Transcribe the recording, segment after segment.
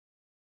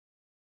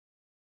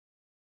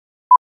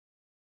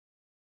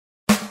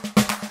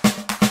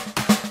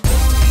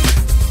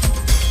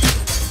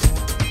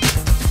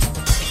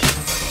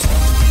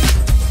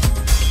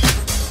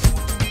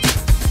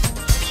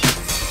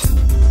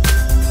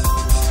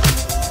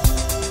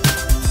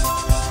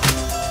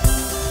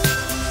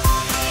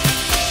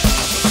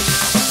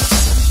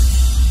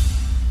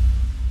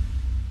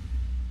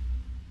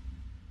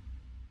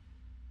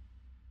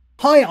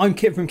Hi, I'm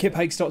Kip from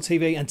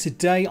kiphakes.tv and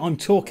today I'm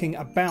talking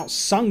about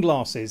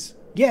sunglasses.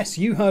 Yes,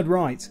 you heard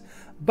right.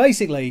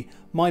 Basically,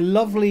 my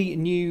lovely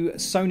new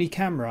Sony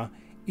camera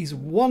is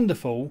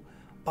wonderful,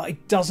 but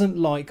it doesn't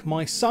like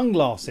my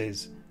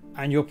sunglasses.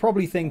 And you're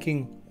probably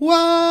thinking,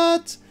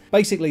 what?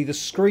 Basically, the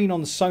screen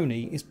on the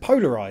Sony is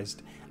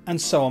polarized, and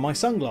so are my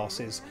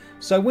sunglasses.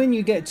 So when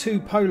you get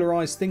two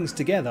polarized things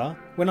together,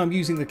 when I'm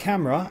using the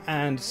camera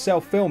and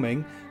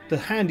self-filming, the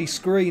handy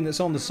screen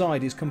that's on the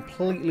side is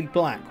completely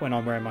black when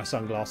I'm wearing my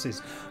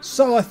sunglasses.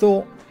 So I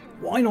thought,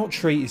 why not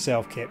treat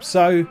yourself, Kip?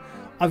 So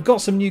I've got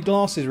some new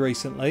glasses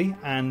recently,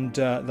 and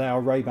they are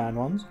Ray-Ban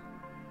ones.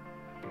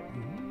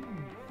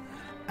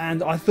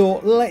 And I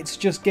thought, let's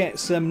just get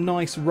some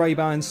nice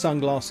Ray-Ban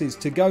sunglasses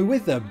to go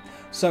with them.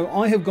 So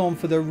I have gone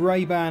for the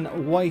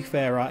Ray-Ban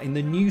Wayfarer in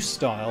the new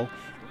style,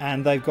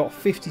 and they've got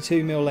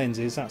 52mm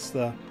lenses. That's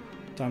the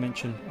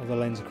dimension of the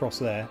lens across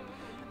there.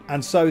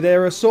 And so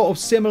they're a sort of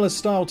similar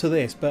style to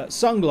this, but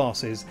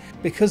sunglasses,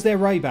 because they're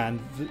Ray-Ban,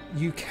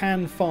 you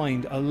can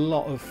find a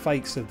lot of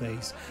fakes of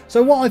these.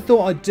 So what I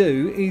thought I'd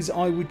do is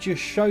I would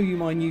just show you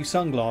my new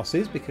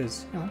sunglasses,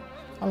 because you know,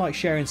 I like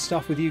sharing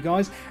stuff with you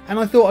guys, and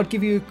I thought I'd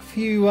give you a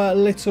few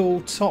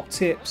little top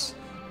tips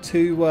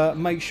to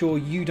make sure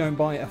you don't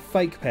buy a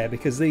fake pair,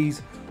 because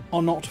these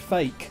are not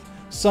fake.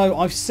 So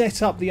I've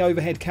set up the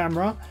overhead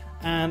camera,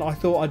 and I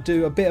thought I'd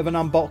do a bit of an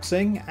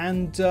unboxing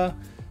and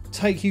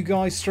take you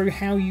guys through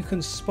how you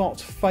can spot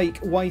fake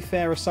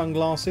Wayfarer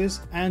sunglasses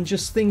and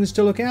just things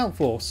to look out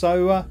for.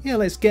 So yeah,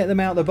 let's get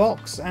them out of the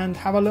box and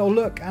have a little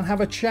look and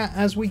have a chat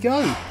as we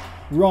go.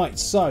 Right,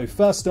 so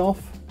first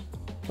off,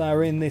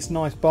 they're in this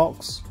nice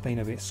box. Been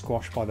a bit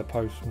squashed by the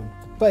postman,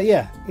 but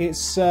yeah,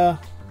 it's got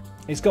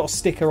a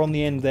sticker on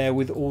the end there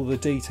with all the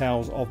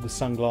details of the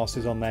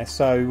sunglasses on there.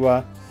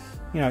 So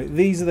you know,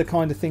 these are the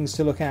kind of things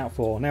to look out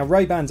for. Now,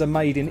 Ray-Bans are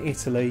made in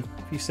Italy.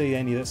 If you see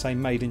any that say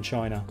made in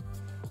China,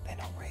 they're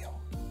not real.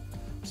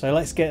 So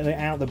let's get it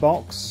out of the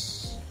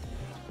box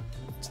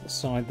to the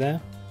side there.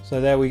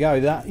 So there we go,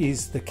 that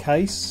is the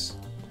case,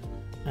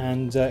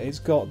 and it's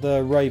got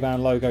the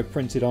Ray-Ban logo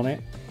printed on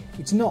it.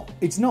 It's not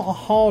a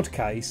hard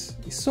case,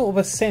 it's sort of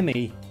a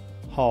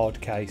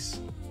semi-hard case.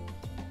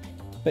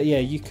 But yeah,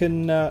 you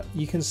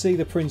can see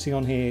the printing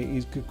on here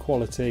is good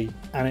quality,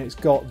 and it's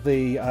got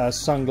the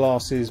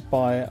sunglasses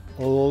by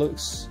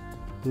Luxottica.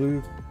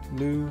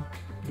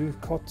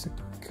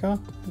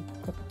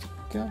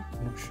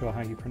 I'm not sure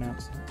how you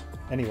pronounce it.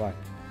 Anyway,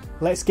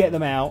 let's get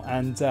them out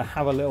and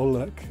have a little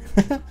look.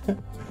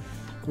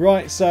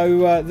 Right,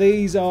 so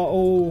these are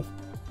all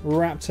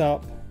wrapped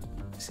up.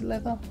 Is it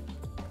leather?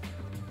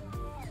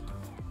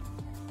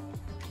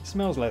 It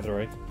smells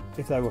leathery.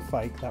 If they were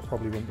fake, that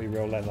probably wouldn't be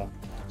real leather.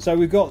 So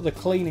we've got the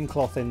cleaning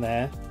cloth in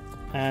there,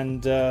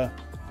 and the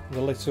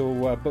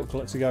little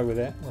booklet to go with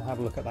it. We'll have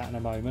a look at that in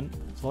a moment.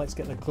 So let's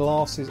get the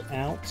glasses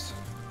out.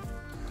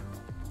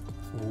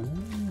 Ooh.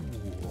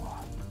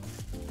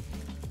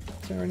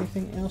 Is there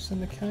anything else in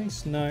the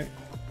case? No.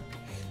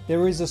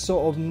 There is a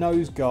sort of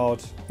nose guard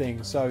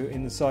thing, so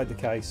inside the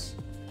case.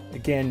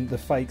 Again, the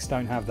fakes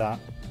don't have that,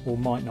 or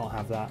might not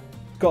have that.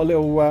 Got a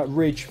little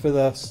ridge for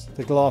the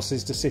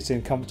glasses to sit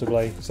in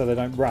comfortably, so they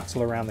don't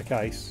rattle around the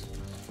case.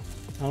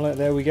 And look,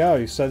 there we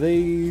go. So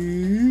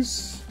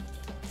these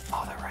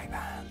are the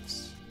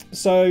Ray-Bans.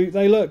 So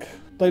they look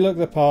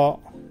the part,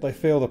 they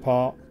feel the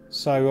part.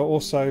 So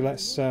also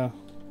let's get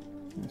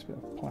this bit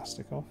of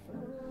plastic off.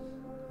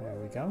 There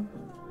we go.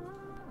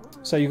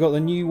 So you've got the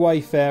new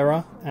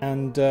Wayfarer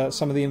and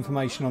some of the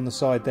information on the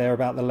side there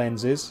about the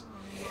lenses.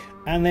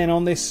 And then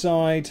on this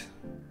side,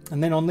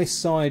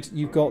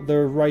 you've got the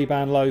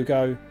Ray-Ban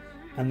logo,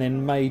 and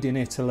then made in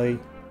Italy.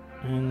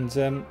 And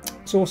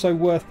it's also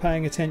worth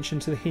paying attention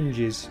to the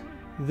hinges.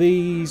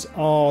 These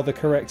are the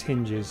correct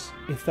hinges.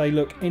 If they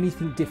look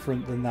anything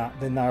different than that,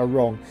 then they are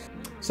wrong.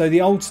 So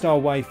the old style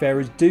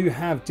Wayfarers do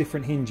have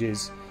different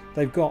hinges.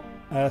 They've got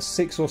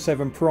 6 or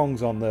 7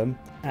 prongs on them,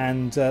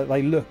 and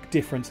they look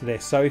different to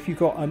this. So if you've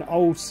got an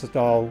old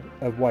style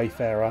of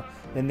Wayfarer,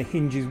 then the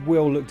hinges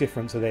will look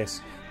different to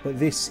this. But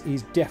this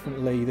is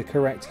definitely the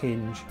correct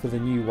hinge for the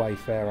new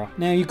Wayfarer.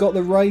 Now you've got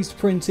the raised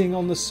printing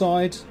on the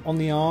side, on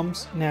the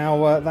arms.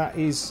 Now that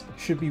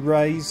should be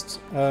raised.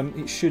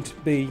 It should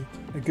be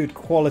a good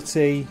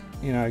quality.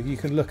 You know, you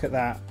can look at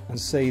that and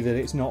see that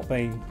it's not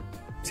been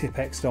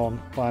Tipp-Exed on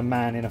by a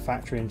man in a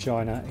factory in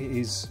China. It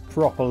is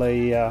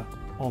properly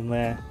on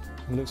there.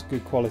 It looks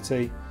good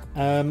quality.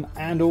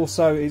 And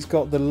also it's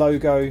got the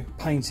logo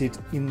painted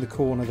in the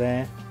corner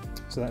there.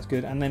 So that's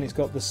good. And then it's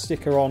got the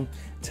sticker on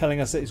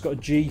telling us that it's got a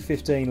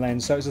G15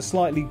 lens, so it's a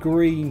slightly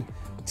green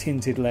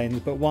tinted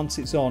lens, but once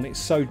it's on, it's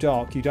so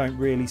dark you don't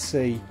really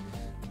see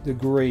the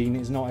green.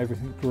 It's not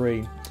everything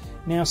green.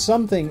 Now,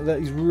 something that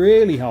is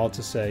really hard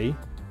to see,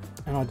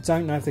 and I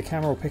don't know if the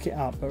camera will pick it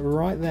up, but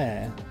right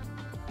there,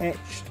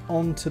 etched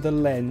onto the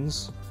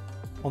lens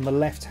on the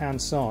left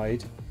hand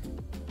side,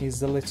 is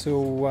the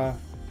little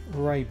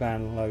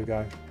Ray-Ban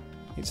logo.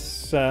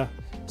 It's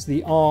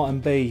the R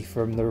and B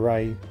from the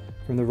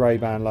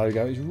Ray-Ban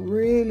logo. It's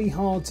really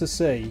hard to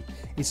see.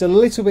 It's a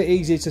little bit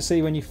easier to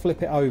see when you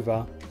flip it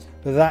over,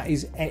 but that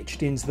is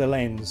etched into the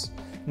lens.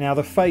 Now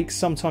the fakes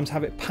sometimes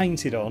have it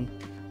painted on.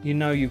 You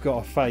know you've got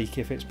a fake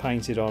if it's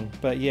painted on,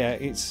 but yeah,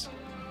 it's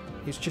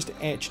just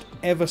etched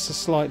ever so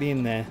slightly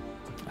in there.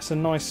 It's a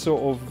nice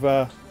sort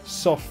of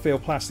soft feel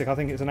plastic. I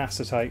think it's an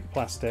acetate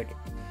plastic.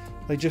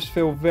 They just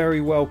feel very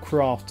well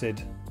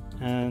crafted.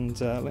 And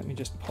let me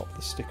just pop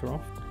the sticker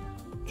off.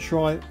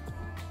 So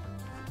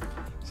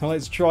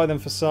let's try them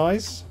for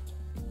size.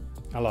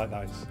 I like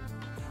those.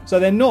 So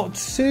they're not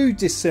too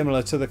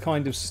dissimilar to the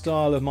kind of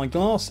style of my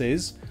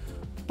glasses,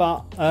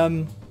 but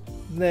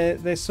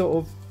they're sort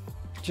of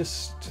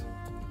just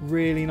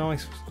really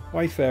nice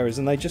Wayfarers,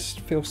 and they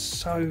just feel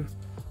so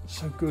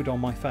good on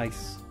my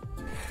face.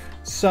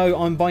 So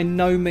I'm by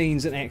no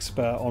means an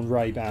expert on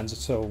Ray-Bans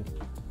at all.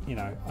 You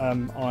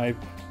know,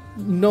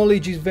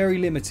 knowledge is very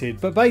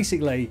limited, but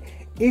basically,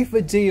 if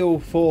a deal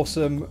for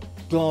some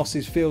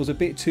glasses feels a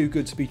bit too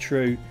good to be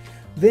true,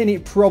 then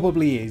it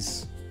probably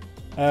is.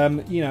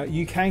 You know,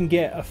 you can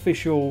get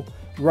official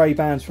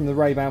Ray-Bans from the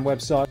Ray-Ban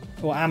website,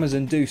 or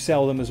Amazon do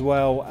sell them as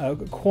well,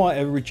 quite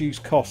a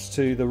reduced cost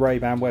to the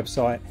Ray-Ban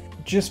website.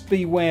 Just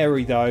be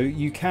wary though,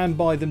 you can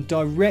buy them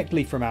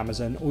directly from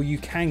Amazon, or you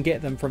can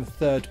get them from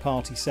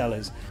third-party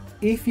sellers.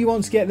 If you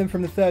want to get them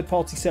from the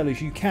third-party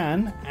sellers, you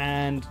can,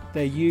 and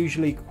they're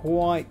usually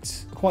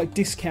quite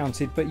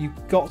discounted, but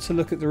you've got to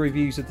look at the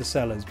reviews of the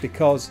sellers,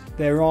 because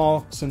there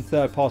are some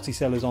third-party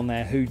sellers on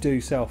there who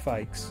do sell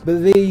fakes.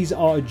 But these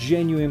are a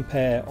genuine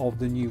pair of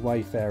the new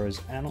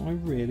Wayfarers, and I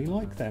really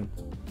like them.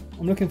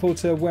 I'm looking forward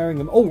to wearing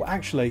them. Oh,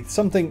 actually,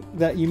 something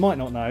that you might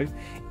not know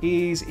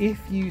is if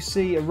you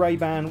see a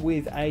Ray-Ban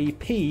with a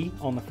P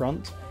on the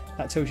front,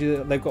 that tells you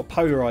that they've got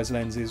polarized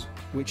lenses,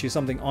 which is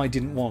something I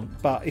didn't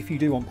want. But if you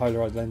do want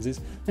polarized lenses,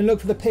 then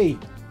look for the P.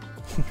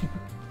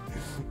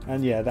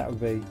 And yeah, that would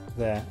be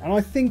there. And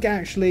I think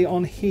actually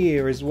on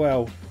here as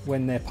well,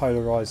 when they're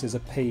polarized, there's a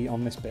P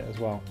on this bit as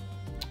well,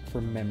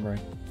 from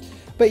memory.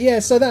 But yeah,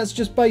 so that's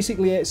just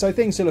basically it. So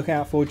things to look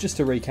out for, just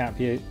to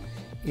recap you,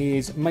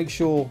 is make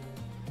sure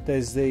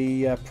there's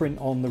the print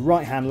on the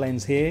right hand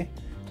lens here,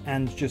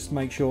 and just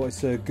make sure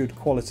it's a good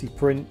quality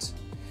print.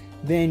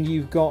 Then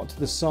you've got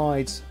the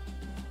sides,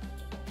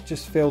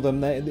 just feel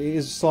them, it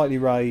is slightly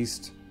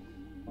raised,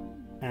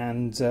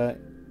 and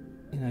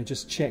you know,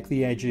 just check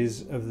the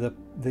edges of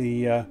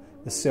the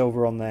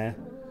silver on there.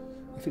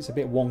 If it's a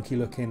bit wonky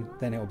looking,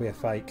 then it'll be a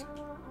fake.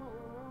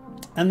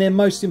 And then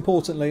most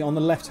importantly, on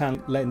the left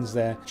hand lens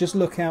there, just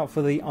look out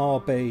for the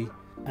RB,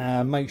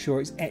 make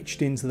sure it's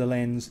etched into the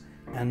lens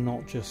and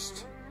not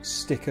just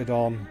stickered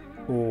on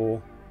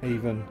or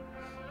even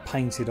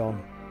painted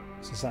on,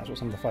 since that's what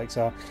some of the fakes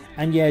are.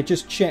 And yeah,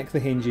 just check the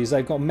hinges.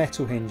 They've got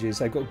metal hinges,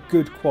 they've got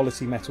good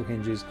quality metal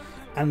hinges,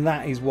 and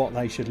that is what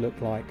they should look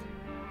like.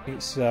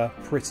 It's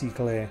pretty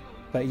clear.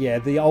 But yeah,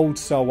 the old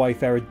style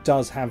Wayfarer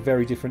does have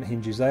very different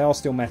hinges. They are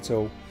still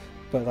metal,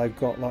 but they've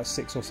got like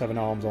 6 or 7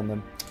 arms on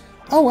them.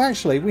 Oh,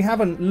 actually, we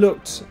haven't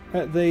looked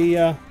at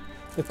the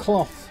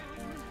cloth.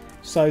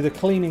 So the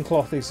cleaning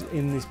cloth is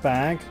in this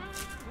bag,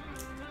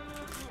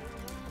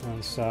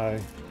 and so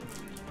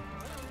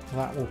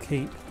that will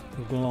keep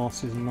the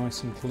glasses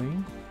nice and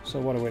clean. So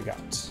what do we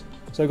got? So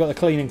we've got the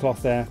cleaning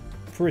cloth there,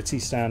 pretty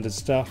standard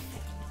stuff.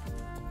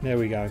 There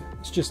we go.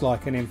 It's just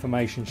like an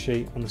information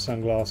sheet on the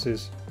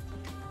sunglasses.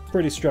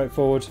 Pretty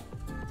straightforward.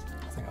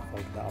 I think I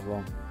folded that up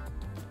wrong.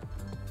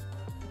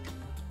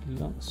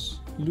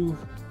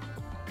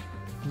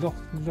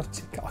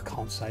 I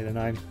can't say the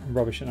name. I'm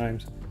rubbish at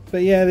names.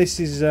 But yeah, this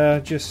is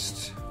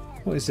just,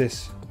 what is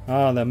this?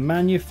 Ah, the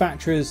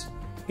manufacturer's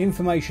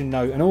information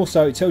note, and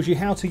also it tells you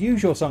how to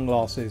use your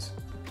sunglasses.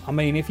 I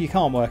mean, if you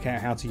can't work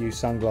out how to use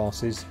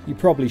sunglasses, you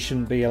probably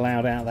shouldn't be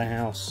allowed out of the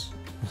house.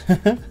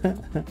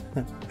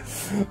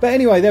 But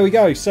anyway, there we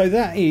go. So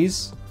that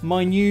is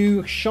my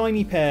new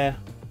shiny pair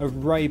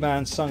of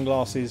Ray-Ban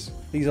sunglasses.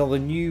 These are the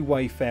new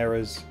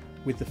Wayfarers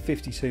with the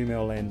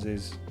 52mm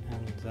lenses,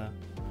 and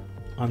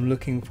I'm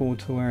looking forward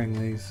to wearing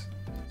these.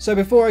 So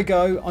before I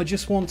go, I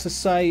just want to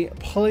say,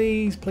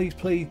 please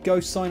go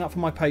sign up for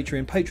my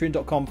Patreon,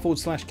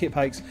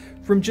 patreon.com/KipHakes.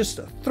 From just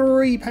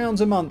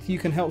 £3 a month, you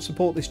can help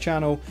support this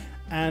channel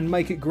and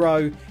make it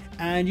grow,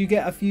 and you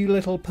get a few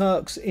little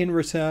perks in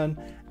return.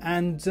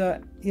 And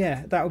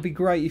yeah, that would be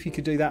great if you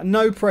could do that.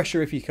 No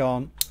pressure if you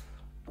can't.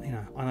 You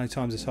know, I know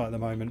times are tight at the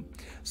moment.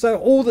 So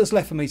all that's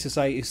left for me to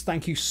say is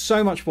thank you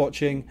so much for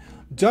watching.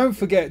 Don't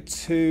forget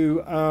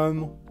to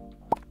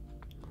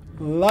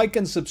like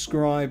and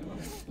subscribe,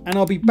 and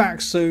I'll be back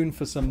soon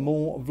for some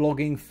more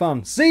vlogging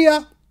fun. See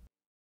ya!